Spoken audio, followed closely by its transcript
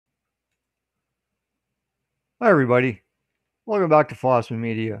Hi everybody, welcome back to Fossman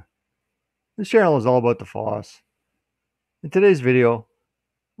Media. This channel is all about the Foss. In today's video,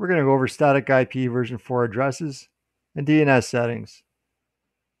 we're going to go over static IP version 4 addresses and DNS settings.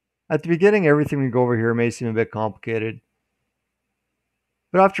 At the beginning, everything we go over here may seem a bit complicated,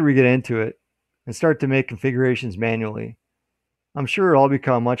 but after we get into it and start to make configurations manually, I'm sure it'll all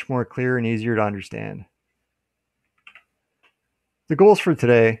become much more clear and easier to understand. The goals for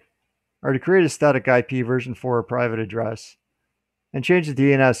today are to create a static IP version 4 private address and change the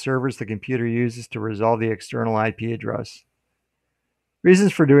DNS servers the computer uses to resolve the external IP address.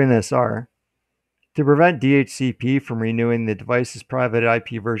 Reasons for doing this are to prevent DHCP from renewing the device's private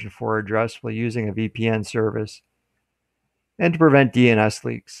IP version 4 address while using a VPN service, and to prevent DNS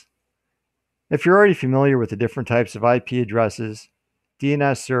leaks. If you're already familiar with the different types of IP addresses,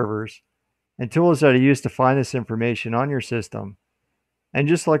 DNS servers, and tools that are used to find this information on your system, and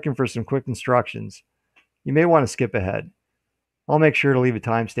just looking for some quick instructions, you may want to skip ahead. I'll make sure to leave a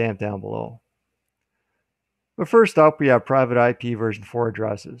timestamp down below. But first up, we have private IP version 4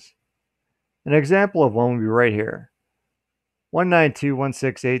 addresses. An example of one would be right here,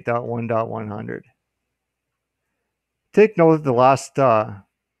 192.168.1.100. Take note that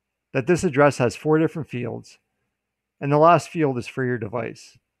this address has 4 different fields, and the last field is for your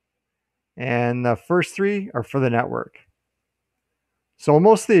device. And the first 3 are for the network. So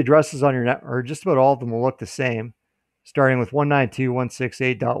most of the addresses on your network, or just about all of them, will look the same, starting with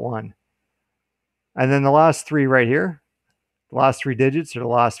 192.168.1. And then the last 3 right here, the last 3 digits or the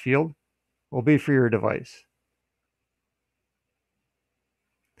last field, will be for your device.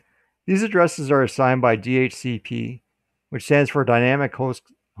 These addresses are assigned by DHCP, which stands for Dynamic Host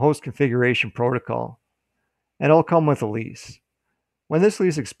Configuration Protocol, and it'll come with a lease. When this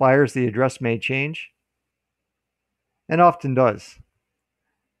lease expires, the address may change, and often does.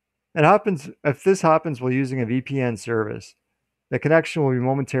 If this happens while using a VPN service, the connection will be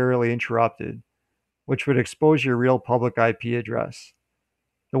momentarily interrupted, which would expose your real public IP address,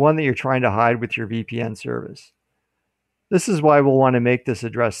 the one that you're trying to hide with your VPN service. This is why we'll want to make this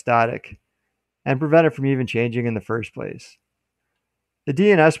address static and prevent it from even changing in the first place. The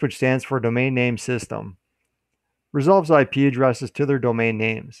DNS, which stands for Domain Name System, resolves IP addresses to their domain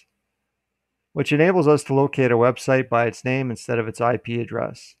names, which enables us to locate a website by its name instead of its IP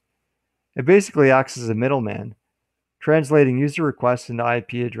address. It basically acts as a middleman, translating user requests into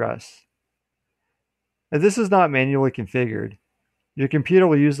IP address. If this is not manually configured, your computer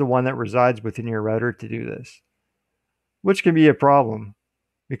will use the one that resides within your router to do this, which can be a problem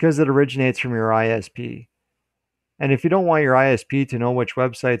because it originates from your ISP. And if you don't want your ISP to know which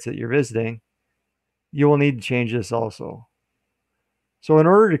websites that you're visiting, you will need to change this also. So in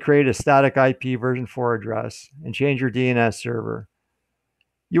order to create a static IP version 4 address and change your DNS server,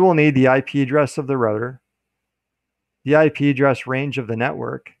 you will need the IP address of the router, the IP address range of the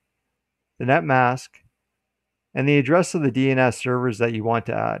network, the netmask, and the address of the DNS servers that you want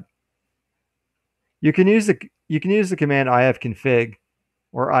to add. You can use the command ifconfig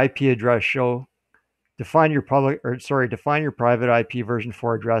or IP address show to find your private IP version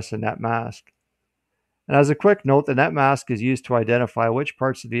 4 address and netmask. And as a quick note, the netmask is used to identify which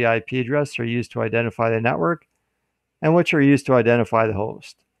parts of the IP address are used to identify the network and which are used to identify the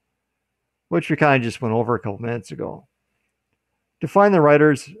host, which we kind of just went over a couple minutes ago. To find the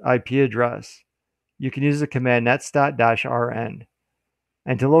writer's IP address, you can use the command netstat-rn.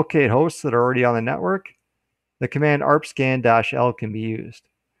 And to locate hosts that are already on the network, the command arpscan-l can be used.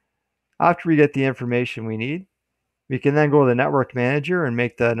 After we get the information we need, we can then go to the network manager and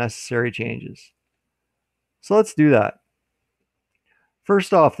make the necessary changes. So let's do that.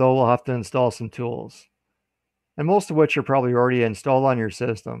 First off, though, we'll have to install some tools, and most of which are probably already installed on your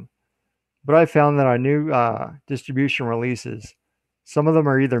system. But I found that on new distribution releases, some of them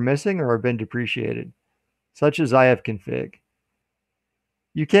are either missing or have been depreciated, such as ifconfig.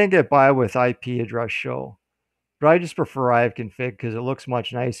 You can't get by with IP address show, but I just prefer ifconfig because it looks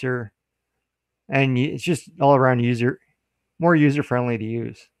much nicer and it's just all around more user-friendly to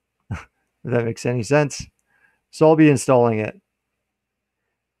use, if that makes any sense. So I'll be installing it.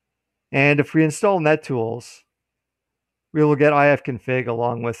 And if we install NetTools, we will get ifconfig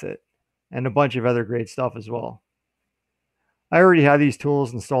along with it and a bunch of other great stuff as well. I already have these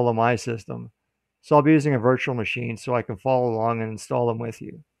tools installed on my system, so I'll be using a virtual machine so I can follow along and install them with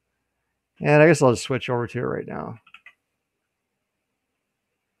you. And I guess I'll just switch over to it right now.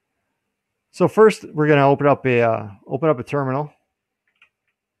 So first, we're going to open up a terminal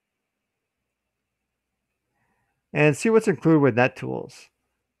and see what's included with NetTools.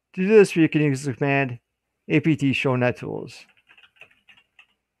 To do this, you can use the command apt show NetTools.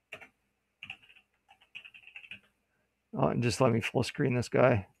 Oh, and just let me full screen this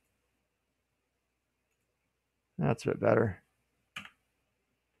guy. That's a bit better.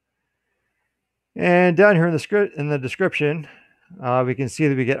 And down here in the script, in the description, we can see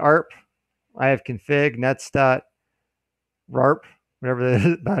that we get ARP, I have config, netstat, RARP,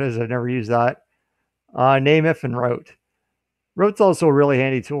 whatever that is. I've never used that. Name if and route. Route's also a really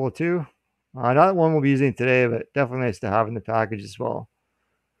handy tool too. Not one we'll be using today, but definitely nice to have in the package as well.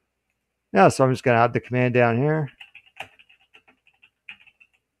 Yeah, so I'm just going to add the command down here.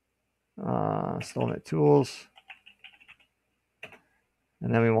 Stelnet tools.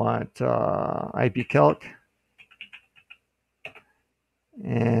 And then we want ipcalc.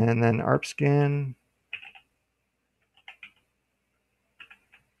 And then ARP scan.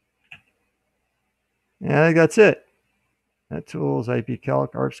 And I think that's it. Net tools,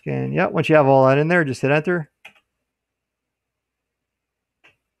 ipcalc, ARP scan. Yeah, once you have all that in there, just hit enter.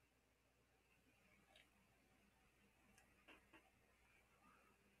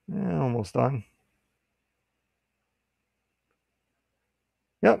 Yeah, almost done.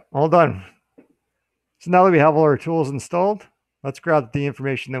 Yep, all done. So now that we have all our tools installed, let's grab the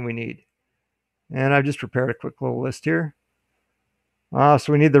information that we need. And I've just prepared a quick little list here. So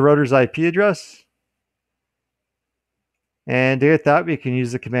we need the router's IP address. And to get that, we can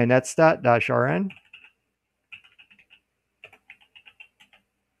use the command netstat-rn.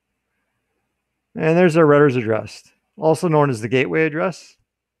 And there's our router's address, also known as the gateway address.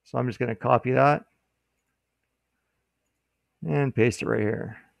 So I'm just going to copy that and paste it right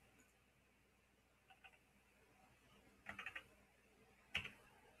here.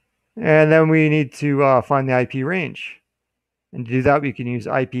 And then we need to find the IP range. And to do that, we can use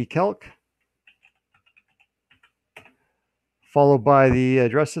ipcalc, followed by the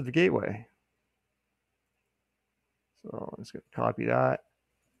address of the gateway. So let's copy that,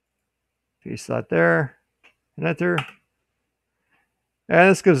 paste that there, and enter. And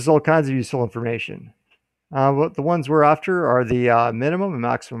this gives us all kinds of useful information. What the ones we're after are the minimum and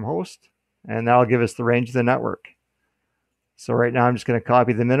maximum host, and that'll give us the range of the network. So right now I'm just going to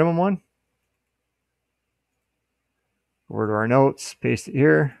copy the minimum one. Over to our notes, paste it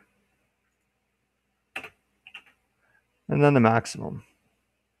here. And then the maximum.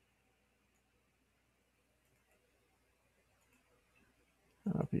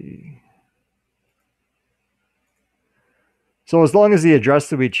 Copy. So as long as the address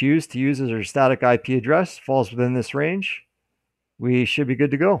that we choose to use as our static IP address falls within this range, we should be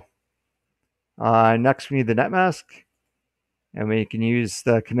good to go. Next, we need the netmask. And we can use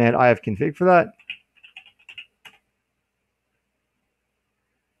the command ifconfig for that.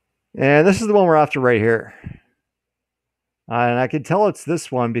 And this is the one we're after right here. And I can tell it's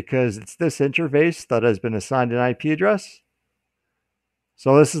this one because it's this interface that has been assigned an IP address.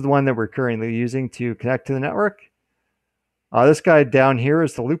 So this is the one that we're currently using to connect to the network. This guy down here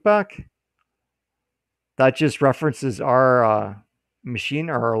is the loopback. That just references our machine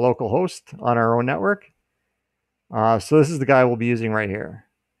or our local host on our own network. So this is the guy we'll be using right here.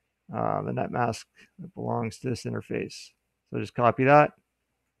 The netmask that belongs to this interface. So just copy that.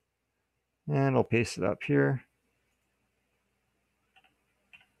 And I'll paste it up here.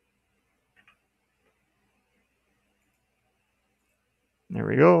 There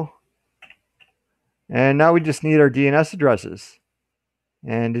we go. And now we just need our DNS addresses.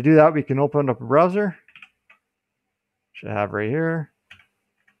 And to do that, we can open up a browser. Which I have right here.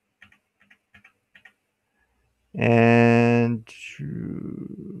 And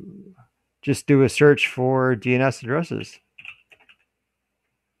just do a search for DNS addresses.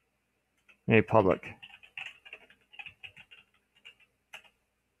 Make public.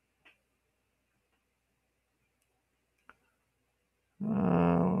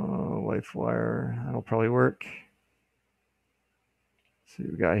 LifeWire, that'll probably work. Let's see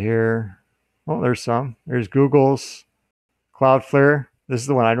what we got here. Oh, there's some. There's Google's, Cloudflare. This is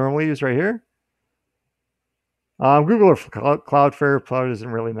the one I normally use right here. Google or Cloudflare, Cloud doesn't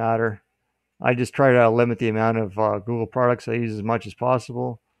really matter. I just try to limit the amount of Google products I use as much as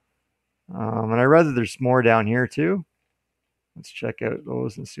possible. And I read that there's more down here too. Let's check out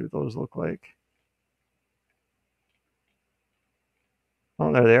those and see what those look like.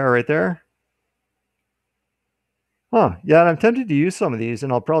 Oh, there they are right there. Huh, yeah, and I'm tempted to use some of these,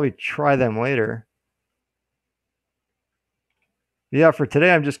 and I'll probably try them later. Yeah, for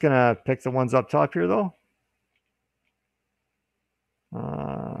today, I'm just going to pick the ones up top here, though.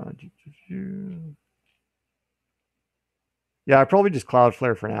 Yeah, I probably just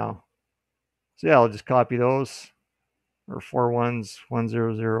Cloudflare for now. So yeah, I'll just copy those. Or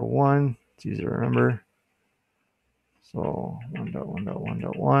 4.1.10.1. It's easier to remember. So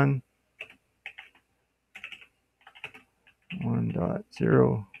 1.1.1.1.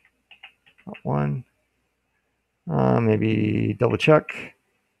 1.0.1. Maybe double check.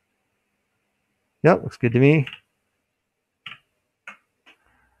 Yep, looks good to me.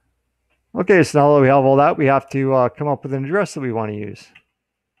 Okay, so now that we have all that, we have to come up with an address that we want to use.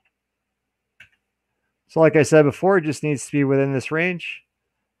 So like I said before, it just needs to be within this range.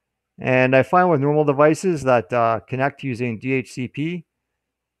 And I find with normal devices that connect using DHCP,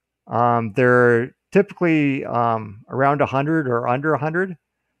 they're typically around 100 or under 100.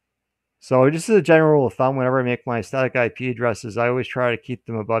 So just as a general rule of thumb, whenever I make my static IP addresses, I always try to keep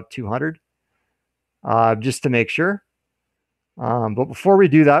them above 200, just to make sure. But before we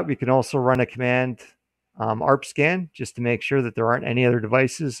do that, we can also run a command ARP scan just to make sure that there aren't any other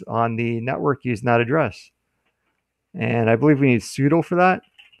devices on the network using that address. And I believe we need sudo for that.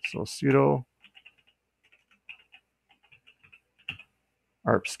 So sudo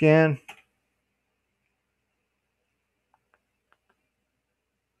ARP scan.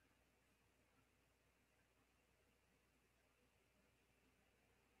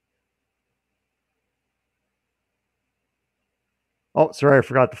 Oh, sorry, I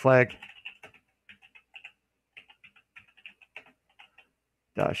forgot the flag.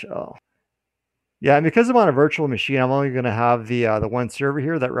 -L. Yeah, and because I'm on a virtual machine, I'm only going to have the one server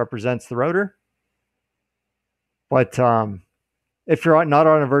here that represents the router. But if you're not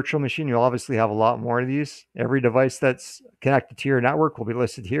on a virtual machine, you'll obviously have a lot more of these. Every device that's connected to your network will be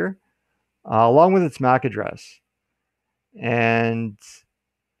listed here, along with its MAC address. And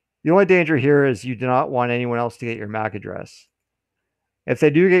the only danger here is you do not want anyone else to get your MAC address. If they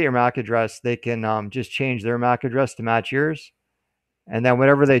do get your MAC address, they can just change their MAC address to match yours. And then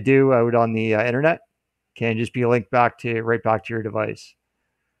whatever they do out on the internet can just be linked right back to your device.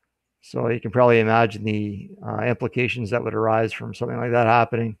 So you can probably imagine the implications that would arise from something like that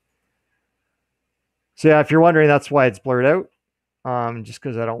happening. So yeah, if you're wondering, that's why it's blurred out, just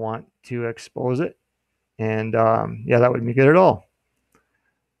because I don't want to expose it. And yeah, that wouldn't be good at all.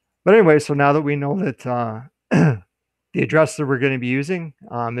 But anyway, so now that we know that the address that we're going to be using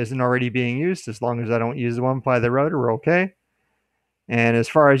isn't already being used, as long as I don't use the one by the router, we're okay. And as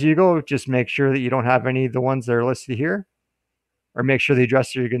far as you go, just make sure that you don't have any of the ones that are listed here, or make sure the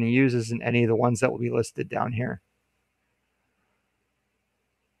address that you're going to use isn't any of the ones that will be listed down here.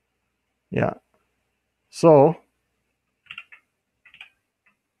 Yeah. So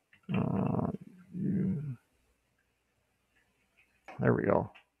there we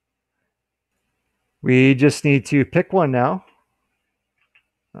go. We just need to pick one now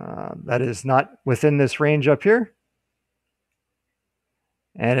that is not within this range up here,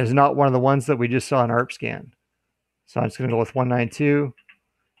 and is not one of the ones that we just saw in ARP scan. So I'm just going to go with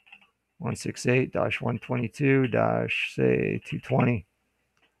 192.168-122- say 220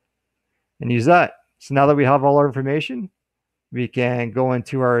 and use that. So now that we have all our information, we can go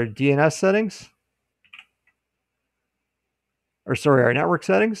into our DNS settings, or sorry, our network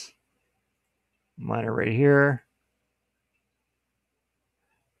settings. Mine are right here.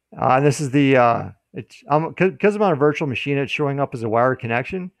 And this is the, because I'm on a virtual machine, it's showing up as a wired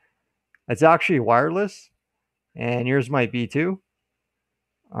connection. It's actually wireless, and yours might be too.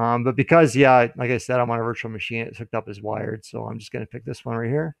 But because, yeah, like I said, I'm on a virtual machine, it's hooked up as wired. So I'm just going to pick this one right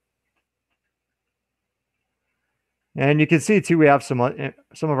here. And you can see too, we have some of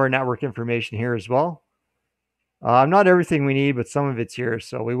our network information here as well. Not everything we need, but some of it's here.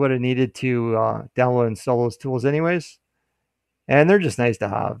 So we would have needed to download and install those tools anyways. And they're just nice to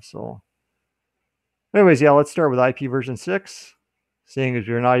have. So anyways, yeah, let's start with IP version 6, seeing as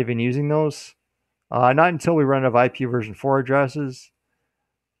we're not even using those. Not until we run out of IP version 4 addresses,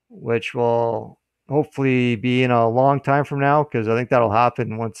 which will hopefully be in a long time from now, because I think that'll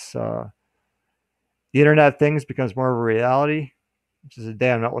happen once the Internet things becomes more of a reality, which is a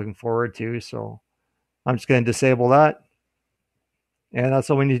day I'm not looking forward to. So I'm just going to disable that. And that's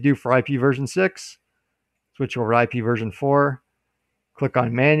all we need to do for IP version 6. Switch over to IP version 4. Click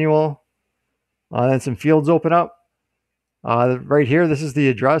on manual. Then some fields open up. Right here, this is the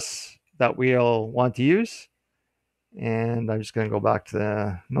address that we'll want to use. And I'm just going to go back to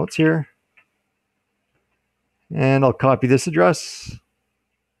the notes here. And I'll copy this address.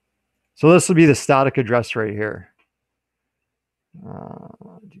 So this will be the static address right here.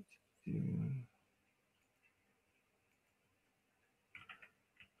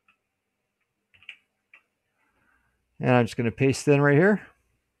 And I'm just going to paste it in right here.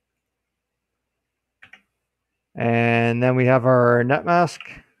 And then we have our netmask,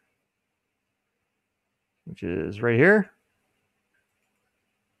 which is right here.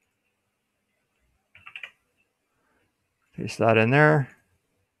 Paste that in there.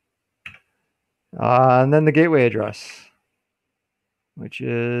 And then the gateway address. which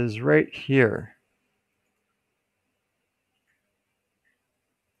is right here.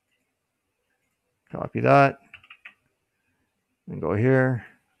 Copy that and go here.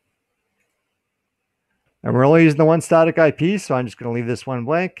 And we're only using the one static IP, so I'm just going to leave this one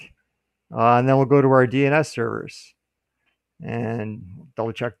blank. And then we'll go to our DNS servers and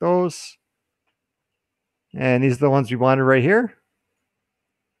double check those. And these are the ones we wanted right here.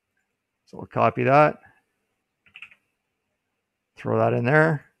 So we'll copy that, throw that in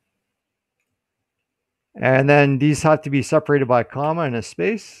there. And then these have to be separated by a comma and a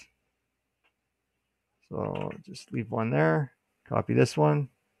space. So just leave one there, copy this one,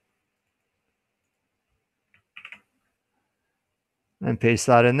 and paste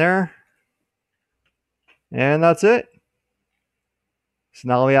that in there. And that's it. So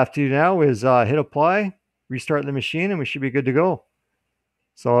now all we have to do now is hit apply, restart the machine, and we should be good to go.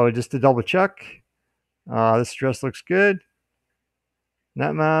 So just to double check, this address looks good.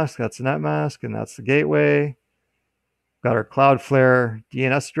 Netmask, that's the netmask, and that's the gateway. Got our Cloudflare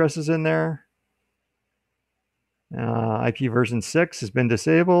DNS addresses in there. IP version 6 has been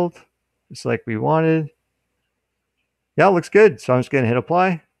disabled, just like we wanted. Yeah, it looks good. So I'm just going to hit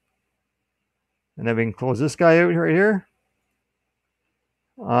apply. And then we can close this guy out right here.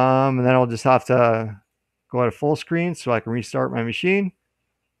 And then I'll just have to go to full screen so I can restart my machine.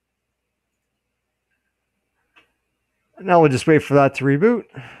 And now we'll just wait for that to reboot.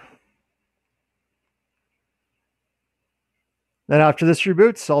 Then after this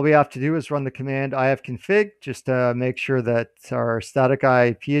reboots, all we have to do is run the command ifconfig just to make sure that our static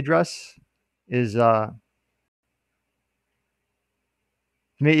IP address is to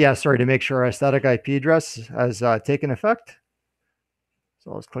make sure our static IP address has taken effect.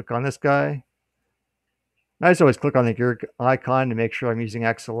 So let's click on this guy. I just always click on the gear icon to make sure I'm using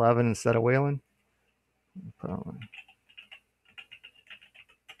X11 instead of Wayland. Put on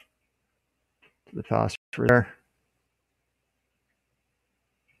the password there.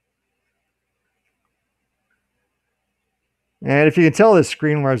 And if you can tell, this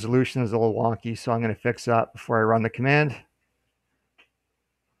screen resolution is a little wonky, so I'm going to fix that before I run the command.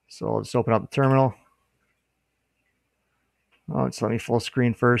 So I'll just open up the terminal. Oh, it's let me full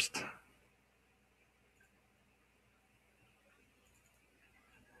screen first.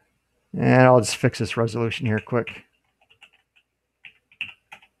 And I'll just fix this resolution here quick.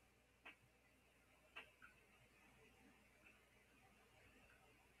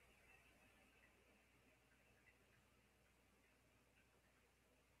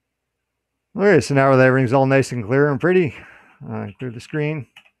 Okay, so now that everything's all nice and clear and pretty, clear the screen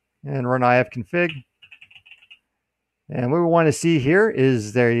and run ifconfig. And what we want to see here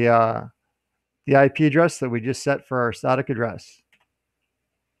is the IP address that we just set for our static address.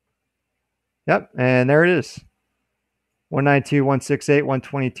 Yep, and there it is.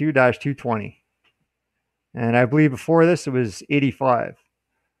 192.168.122-220. And I believe before this it was 85.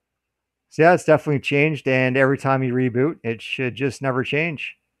 So yeah, it's definitely changed, and every time you reboot, it should just never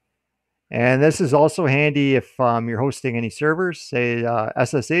change. And this is also handy if you're hosting any servers, say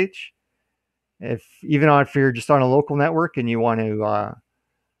SSH. If you're just on a local network and you want to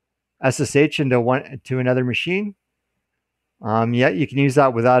SSH to another machine, you can use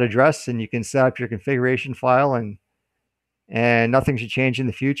that without address, and you can set up your configuration file, and nothing should change in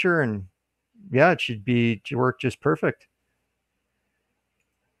the future. And yeah, it should work just perfect.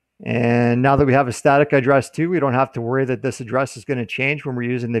 And now that we have a static address too, we don't have to worry that this address is going to change when we're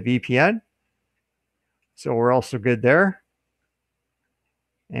using the VPN. So we're also good there.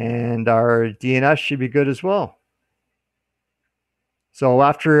 And our DNS should be good as well. So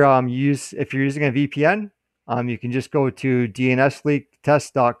after if you're using a VPN, you can just go to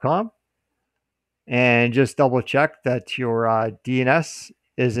dnsleaktest.com and just double check that your DNS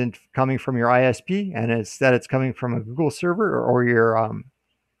isn't coming from your ISP, and instead it's coming from a Google server or your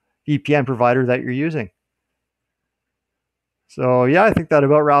VPN provider that you're using. So yeah, I think that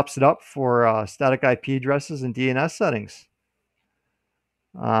about wraps it up for static IP addresses and DNS settings.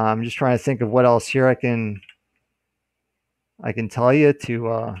 I'm just trying to think of what else here I can tell you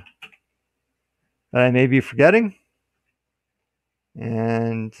to that I may be forgetting.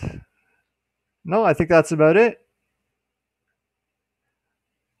 And no, I think that's about it.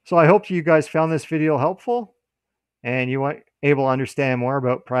 So I hope you guys found this video helpful and you were able to understand more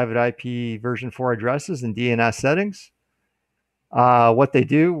about private IP version 4 addresses and DNS settings, what they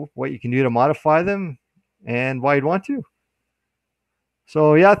do, what you can do to modify them, and why you'd want to.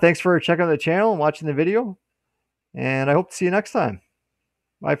 So yeah, thanks for checking out the channel and watching the video, and I hope to see you next time.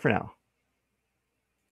 Bye for now.